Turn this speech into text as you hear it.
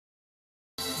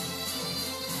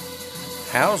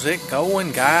How's it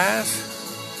going, guys?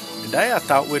 Today I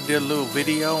thought we'd do a little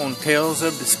video on Tales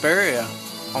of Desperia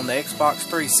on the Xbox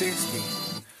 360.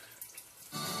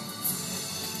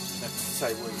 Let's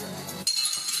say where you're at.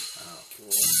 Oh,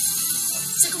 cool.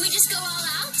 So can we just go all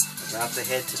out? About to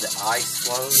head to the ice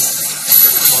floe.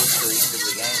 Pretty close to the end of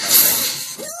the game, I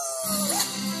think.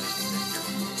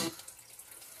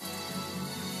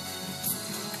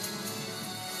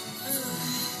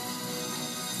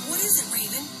 What is it,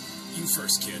 Raven? You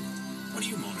first, kid. What are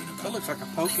you moaning about? That looks like a I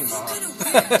feel Pokemon. kind of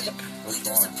weird. Like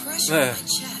there's a pressure on my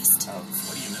chest. Oh.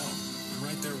 What do you know? I'm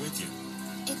right there with you.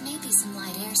 It may be some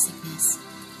light air sickness.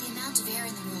 The amount of air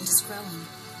in the world is growing.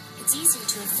 It's easier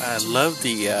to affect. I love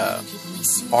the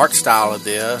art style of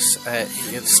this.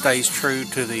 It stays true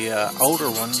to the older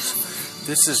ones.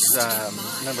 This is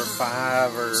number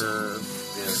 5 or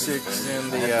 6 in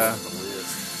the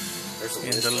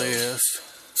list.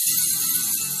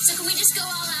 So can we just go all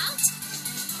out?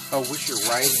 Oh, what's your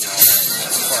rating on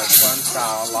it? For a fun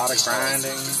style, a lot of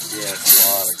grinding. Yeah, it's a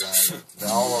lot of grinding.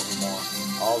 All of them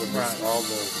are. All the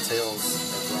tails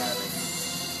are grinding.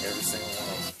 Every single one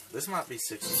of them. This might be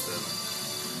 6 or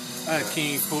 7. Can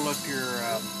you pull up your,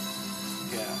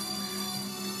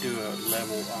 do a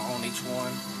level on each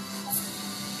one?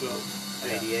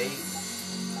 88.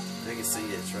 You can see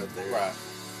it's right there. Right.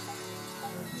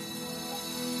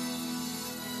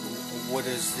 What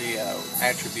is the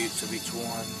attributes of each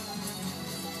one?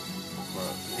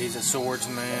 He's a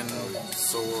swordsman.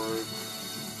 Sword.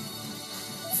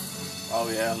 Oh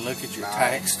yeah, look at your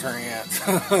attack strength.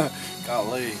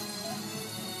 Golly.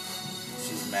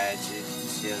 She's magic.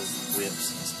 She has whips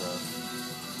and stuff.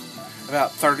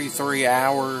 About 33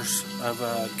 hours of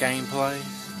gameplay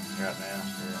Right now.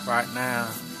 Yeah. right now.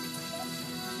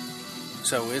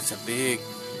 So it's a big,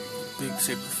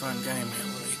 super fun game. Here,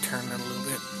 let me turn it a little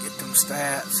bit, get them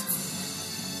stats.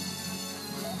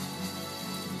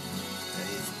 Yeah,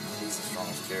 he's the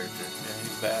strongest character. Yeah,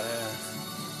 he's badass.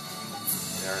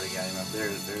 They already got him up there.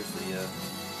 There's the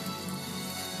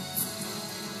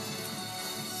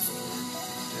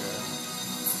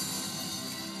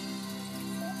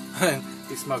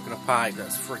He's smoking a pipe.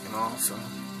 That's freaking awesome.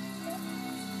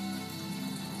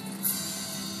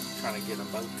 Trying to get them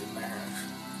both in there.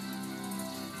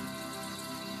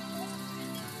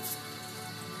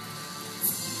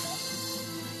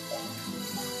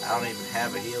 I don't even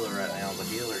have a healer right now. The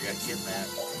healer got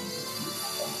kidnapped.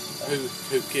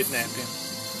 Who kidnapped him?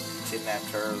 Kidnapped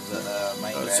her, the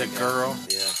main Oh, it's a bad guy. girl?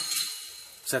 Yeah.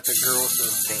 Is that the girl with the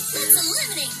Pink Let's beard.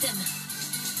 eliminate them.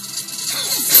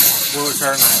 What was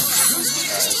her name?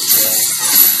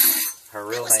 Her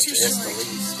real name's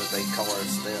Estelise, but they call her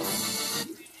Estelle.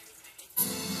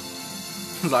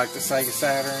 Like the Sega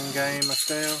Saturn game,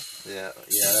 Estelle? Yeah,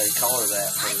 they call her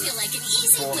that. I feel like an easy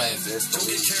Full win. name's Don't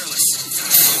get Estelise. careless.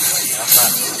 I'm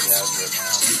trying to figure out right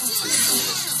now.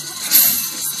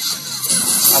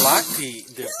 I like the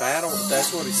battle.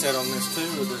 That's what he said on this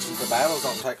too. The battles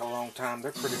don't take a long time.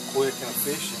 They're pretty quick and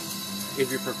efficient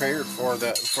if you're prepared for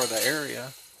the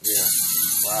area. Yeah.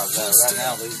 Wow, right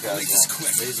now these guys,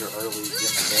 these are early in the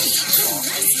game.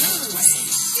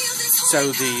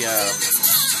 So the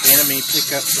enemy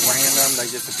pickups random. They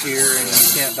just appear and you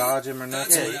can't dodge them or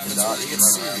nothing. Yeah, you can dodge, you can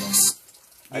run around them.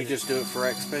 You just do it for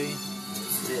XP.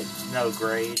 Yeah, no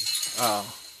grade. Oh.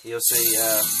 You'll see,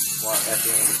 well, at the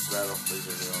end of this battle, these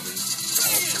are going to be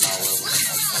almost my level.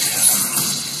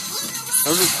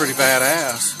 Those are pretty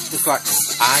badass. Look like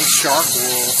ice shark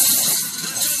wool.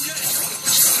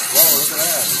 Whoa, look at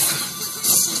that.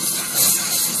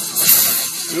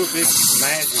 Real big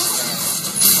magic thing.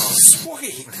 Oh,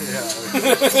 Sweet. Yeah.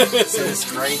 See this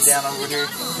grade down over here?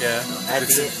 Yeah. At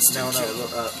the end, no, look,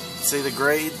 see the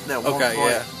grade? That one Okay,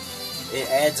 point? yeah. It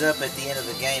adds up at the end of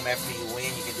the game. After you win,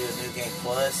 you can do a new game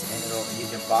plus, and you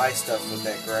can buy stuff with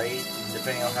that grade,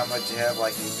 depending on how much you have.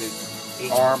 Like you do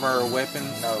each Armor or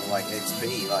weapons. No, like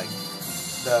XP. Like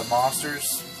the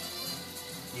monsters,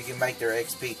 you can make their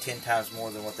XP 10 times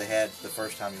more than what they had the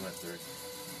first time you went through.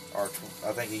 Or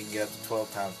I think you can get up to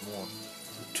 12 times more.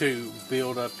 To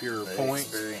build up your The points.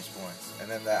 experience points.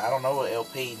 And then I don't know what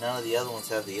LP. None of the other ones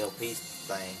have the LP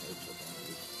thing.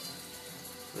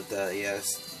 But yeah,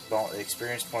 it's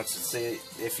experience points. See,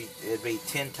 it'd be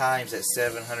 10 times at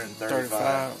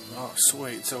 735. Oh,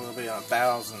 sweet. So it'll be on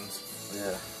thousands.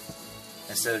 Yeah.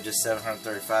 Instead of just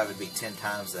 735, it'd be 10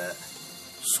 times that.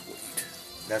 Sweet.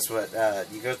 That's what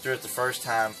you go through it the first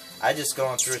time. I just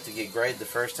going through it to get graded the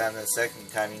first time. Then the second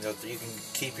time you can go through. You can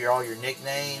keep all your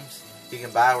nicknames. You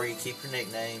can buy where you keep your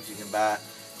nicknames. You can buy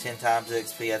 10 times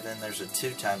XP, and then there's a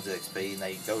 2 times XP, and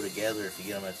they go together if you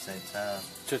get them at the same time.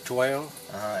 To 12?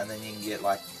 And then you can get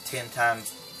like 10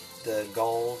 times the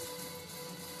gold.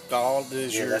 Gold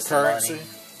is your that's the currency. money.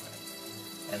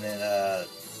 And then,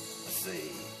 let's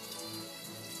see.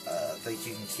 I think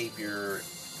you can keep your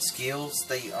skills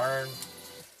that you earn.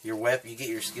 Your weapon, you get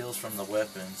your skills from the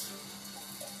weapons.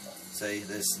 See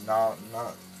this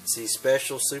see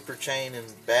special, super chain, and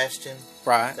bastion.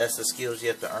 Right. That's the skills you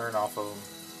have to earn off of them.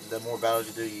 The more battles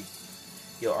you do,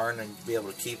 you'll earn and be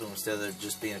able to keep them instead of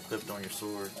just being equipped on your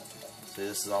sword. See,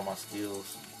 this is all my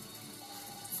skills.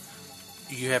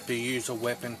 You have to use a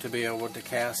weapon to be able to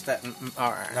cast that.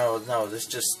 Alright. No, they're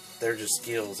just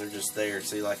skills. They're just there.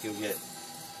 See, like you'll get.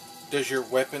 Does your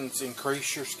weapons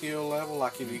increase your skill level?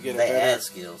 Like if you get They a better... add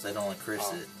skills. They don't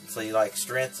increase it. So you like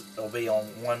strength will be on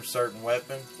one certain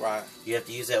weapon. Right. You have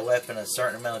to use that weapon a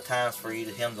certain amount of times for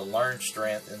him to learn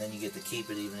strength, and then you get to keep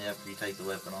it even after you take the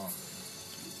weapon off.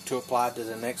 To apply to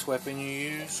the next weapon you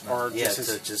use, or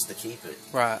just to keep it.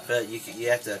 Right. But you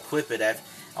have to equip it after.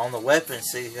 On the weapon,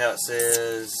 see how it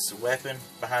says weapon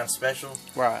behind special?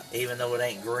 Right. Even though it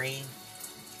ain't green,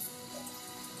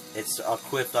 it's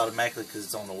equipped automatically because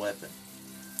it's on the weapon.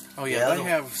 Oh yeah, they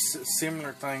have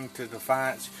similar thing to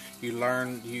Defiance.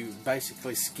 You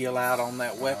basically skill out on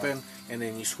that weapon, and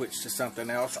then you switch to something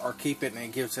else, or keep it, and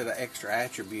it gives it an extra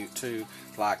attribute too.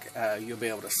 Like you'll be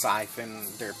able to siphon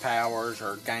their powers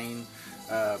or gain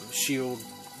shield.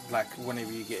 Like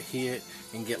whenever you get hit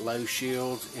and get low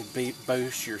shields, it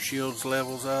boosts your shields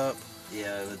levels up.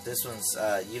 Yeah, but this one's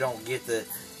you don't get the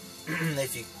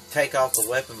if you take off the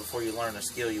weapon before you learn a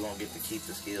skill, you won't get to keep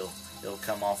the skill. It'll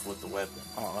come off with the weapon.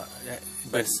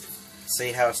 But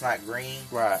see how it's not green?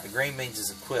 Right. The green means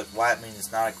it's equipped. White means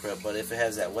it's not equipped. But if it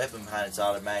has that weapon behind it, it's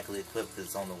automatically equipped because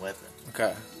it's on the weapon.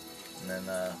 Okay. And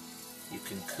then you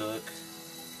can cook.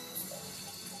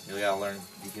 You gotta learn.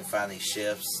 You can find these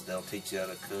chefs that'll teach you how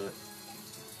to cook.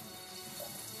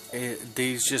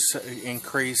 These just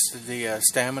increase the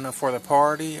stamina for the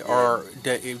party, or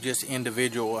it just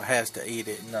individual has to eat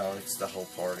it? No, it's the whole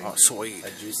party. Oh, sweet.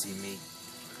 A juicy meat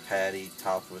patty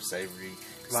topped with savory.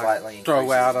 Like slightly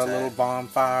throw out a attack. little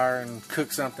bonfire and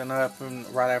cook something up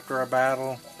right after a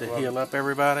battle to heal up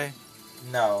everybody?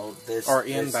 No, this or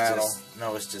in battle.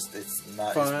 It's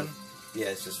not fun.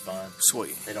 It's just fun.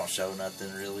 Sweet. They don't show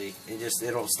nothing really.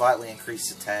 It'll slightly increase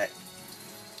attack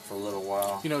for a little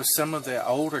while. You know, some of the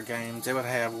older games they would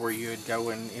have where you would go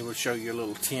and it would show you a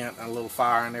little tent and a little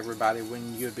fire and everybody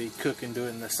when you'd be cooking,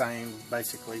 doing the same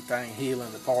basically thing,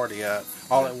 healing the party up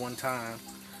all at one time.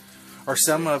 Or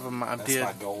some of them I did.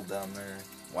 That's my gold down there.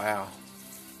 Wow.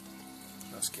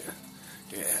 That's good.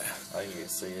 Yeah. Oh, you can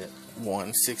see it.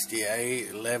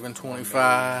 168,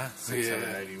 1125.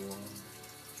 681. Yeah.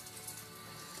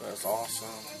 That's awesome.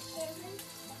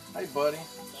 Hey, buddy.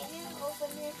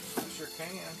 Sure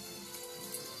can.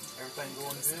 Everything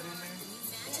going good in there?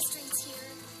 Magistrates here.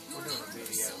 We're doing a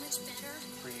video So much better.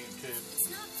 for YouTube. It's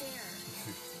not fair.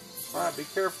 Alright, be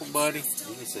careful, buddy.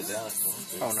 You can sit down if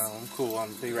you want to. Oh no, I'm cool. I'm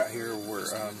gonna be right here where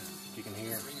you can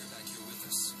hear.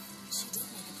 She did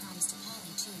make a promise to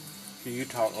Polly, too. You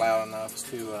talk loud enough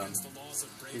to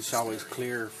it's always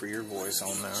clear for your voice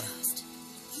on there.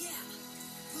 Yeah.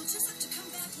 We'll just have to come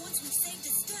back once we've saved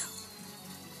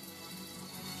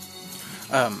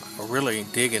Estelle. Really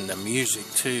digging the music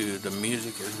too. The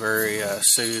music is very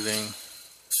soothing.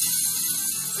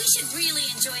 We should really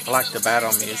enjoy these I like the little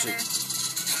battle times music.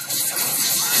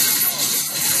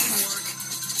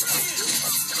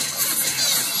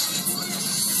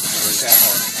 together.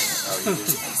 Oh, you do.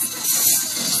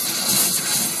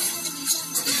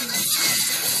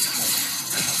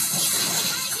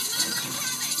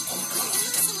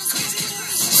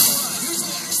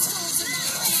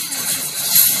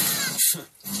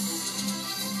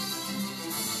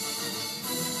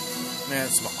 Man,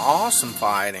 it's some awesome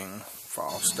fighting.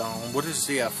 Froststone. What does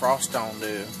the Froststone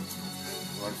do?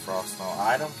 What Froststone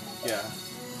item? Yeah.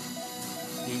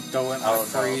 You can throw it Oh, like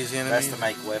freeze no. enemies. That's to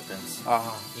make weapons.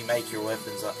 Uh-huh. You make your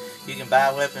weapons. You can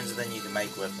buy weapons and then you can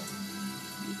make weapons.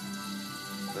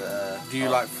 Do you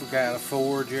like got a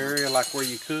forge area like where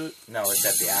you cook? No, it's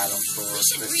at the item store.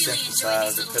 should They really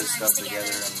synthesize enjoy it, put these stuff little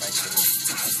together, times and make them.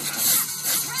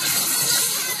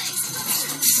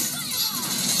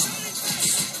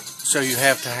 So you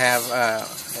have to have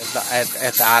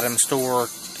at the item store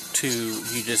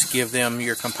you just give them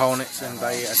your components and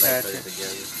they attach put it.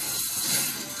 together.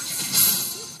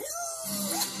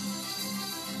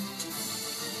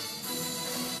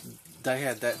 They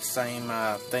had that same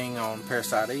thing on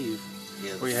Parasite Eve,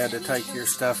 Yeah, where you had to take your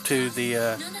stuff to the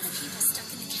None of the people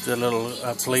stuck in the the little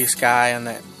police guy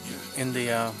in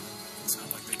the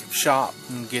shop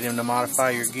and get him to modify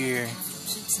your gear.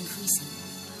 keeps increasing.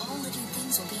 All living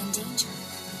things will be in danger.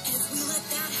 And if we let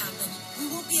that happen, we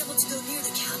won't be able to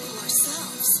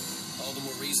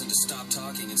stop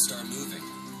talking and start moving.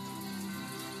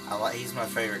 He's my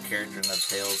favorite character in the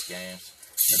Tales games.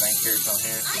 The main character on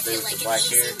here, the dude with like the black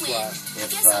an hair. easy win. I If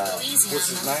guess I'll go easy What's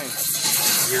on his them. name?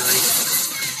 Yuri,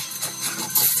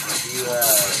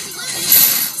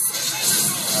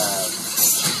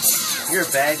 if you're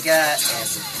a bad guy and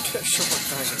That short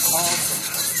thing is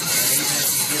awesome. even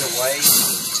if you get away,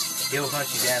 he'll hunt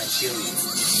you down and kill you.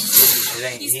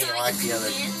 He ain't like the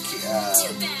other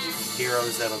Too bad.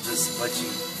 heroes that'll just let you.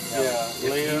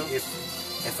 Live.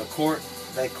 If a court,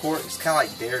 it's kind of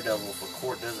like Daredevil. If a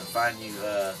court doesn't find you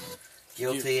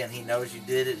guilty and he knows you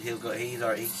did it, he'll go. He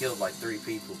killed like 3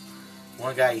 people.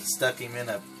 One guy, he stuck him in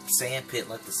a sand pit and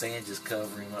let the sand just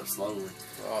cover him up slowly.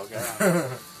 Oh god.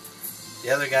 The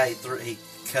other guy, he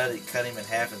cut him in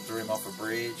half and threw him off a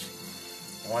bridge.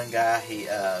 One guy, he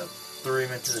threw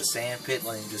him into the sand pit and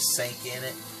let him just sink in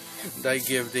it. They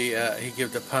give he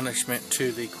give the punishment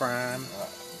to the crime.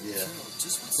 Yeah.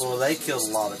 Well, they killed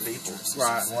a lot of people.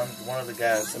 Right. One of the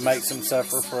guys. It makes them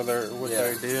suffer for what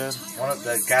they did. One of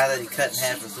the guy that he cut in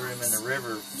half and threw him in the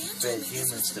river fed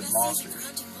humans to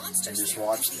monsters and just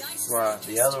watched it. Right.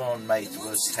 The other one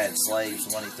had slaves.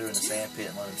 The one he threw in the sand pit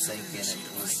and let him sink in it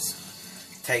was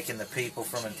taking the people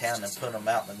from in town and putting them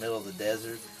out in the middle of the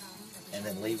desert and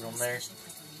then leaving them there.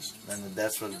 And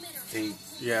that's what he.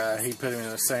 Yeah, he put him in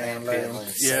the sand, Sand pit, let him let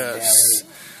him sink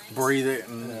down. breathe it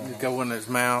and go in his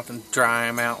mouth and dry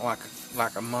him out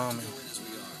like a mummy.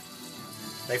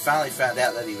 They finally found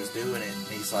out that he was doing it, and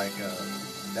he's like,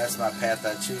 "That's my path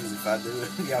I choose. If I do it,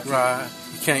 y'all can-" Right.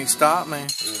 You can't stop me.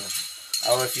 Yeah.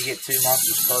 Oh, if you get 2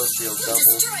 monsters close, he'll We'll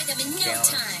double destroy them in no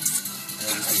counter. time. And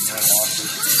it'll just be 1 monster.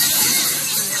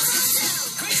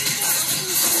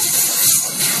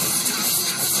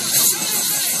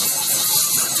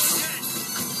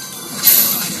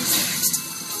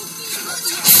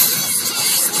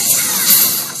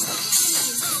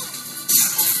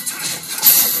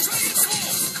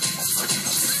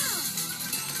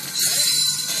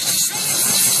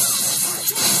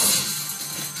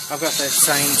 I've got that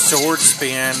same sword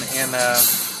spin in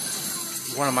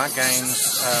one of my games.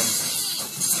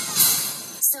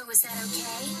 So is that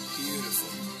okay?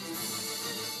 Beautiful.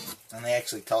 And they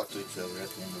actually talk to each other at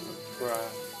the end of it.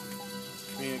 Right.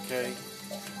 Communicate.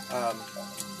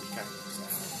 Okay.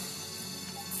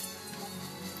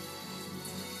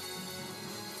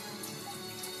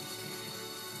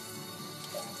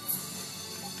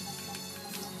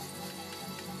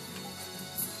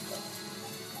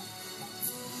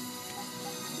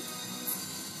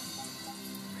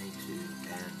 Me too,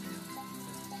 add them.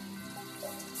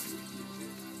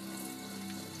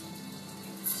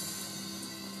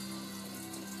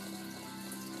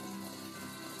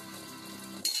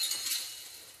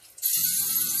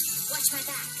 Watch my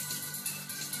back.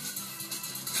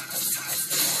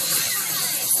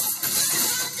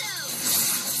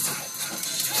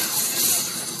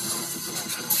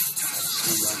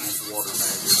 He's gonna use water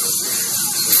magic over here.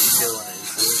 But he's killing it.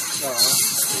 He's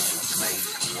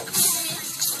amazing.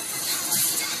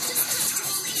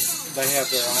 They have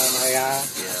their own AI.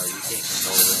 Yeah, you can't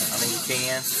control them. I mean, you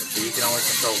can, but you can only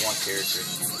control one character.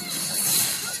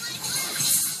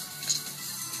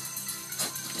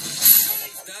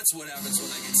 That's what happens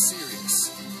when I get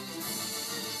serious.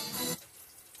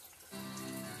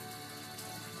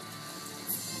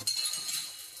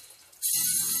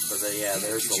 But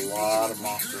there's a lot of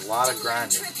monsters, a lot of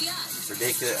grinding. Trip you up.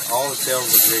 Ridiculous. All the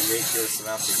Tales of ridiculous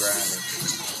amounts of grinding.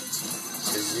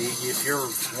 Because if you're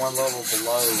 1 level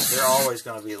below, they're always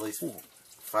going to be at least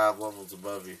 5 levels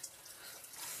above you.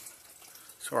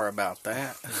 Sorry about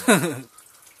that.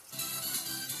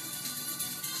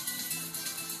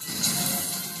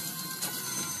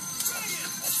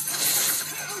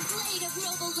 Blade of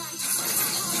noble light.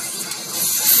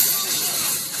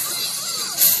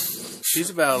 She's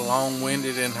about as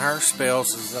long-winded in her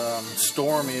spells as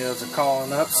Storm is of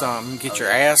calling up something. Get your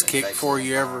ass kicked before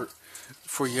you ever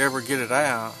get it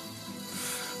out.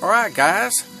 All right,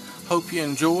 guys. Hope you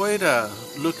enjoyed.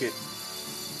 Look at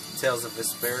Tales of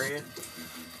Desperia.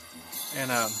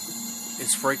 and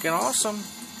it's freaking awesome.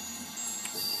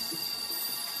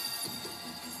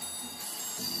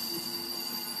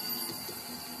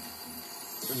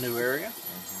 The new area.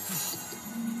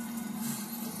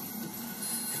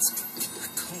 It's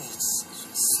cold.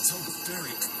 So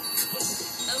very cold.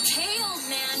 Okay, old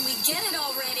man, we get it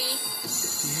already.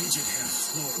 The aged have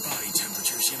lower body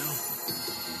temperatures, you know.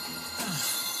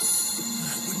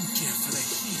 I wouldn't give for the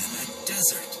heat of that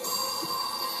desert.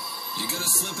 You're gonna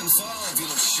slip and fall if you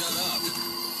don't shut up.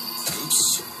 Oops,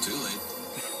 too late.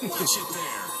 Watch it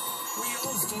there. We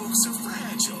old folks are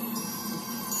fragile.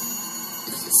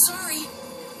 Sorry.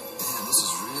 Man, this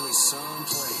is really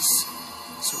someplace.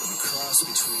 Sort of a cross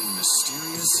between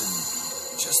mysterious and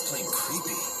just plain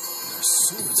creepy. There are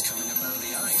swords coming up out of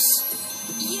the ice.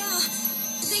 Yeah,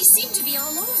 they seem to be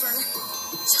all over.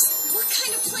 Just what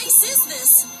kind of place is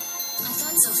this? I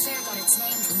thought Zofair got its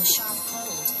name from the sharp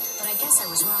cold, but I guess I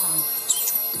was wrong.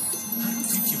 I don't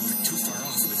think you were too far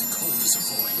off with cold as a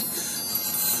void.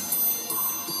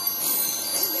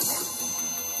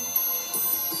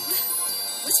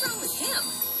 What's wrong with him?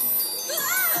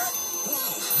 Ah!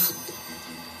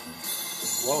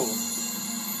 Whoa.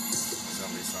 There's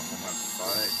gonna be something I'm gonna have to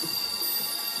fight.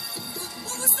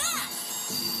 What was that?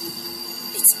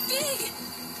 It's big.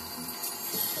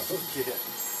 Okay.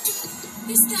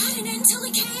 Is that an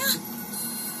Antilochaea?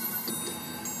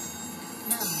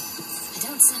 No, I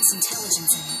don't sense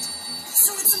intelligence in it.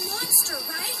 So it's a monster,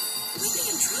 right? We'd be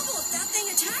in trouble if that thing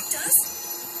attacked us.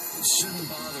 It shouldn't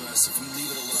bother us if we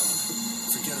leave it alone.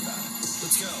 Forget about it.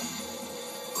 Let's go.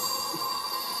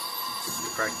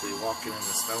 You're practically walking in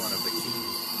the snow in a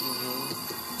bikini.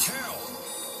 Cal!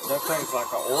 That thing's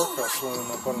like an orca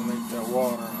swimming up underneath that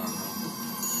water.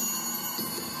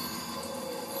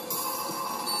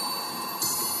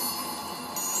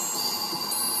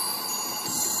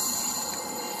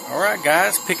 Alright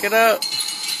guys, pick it up.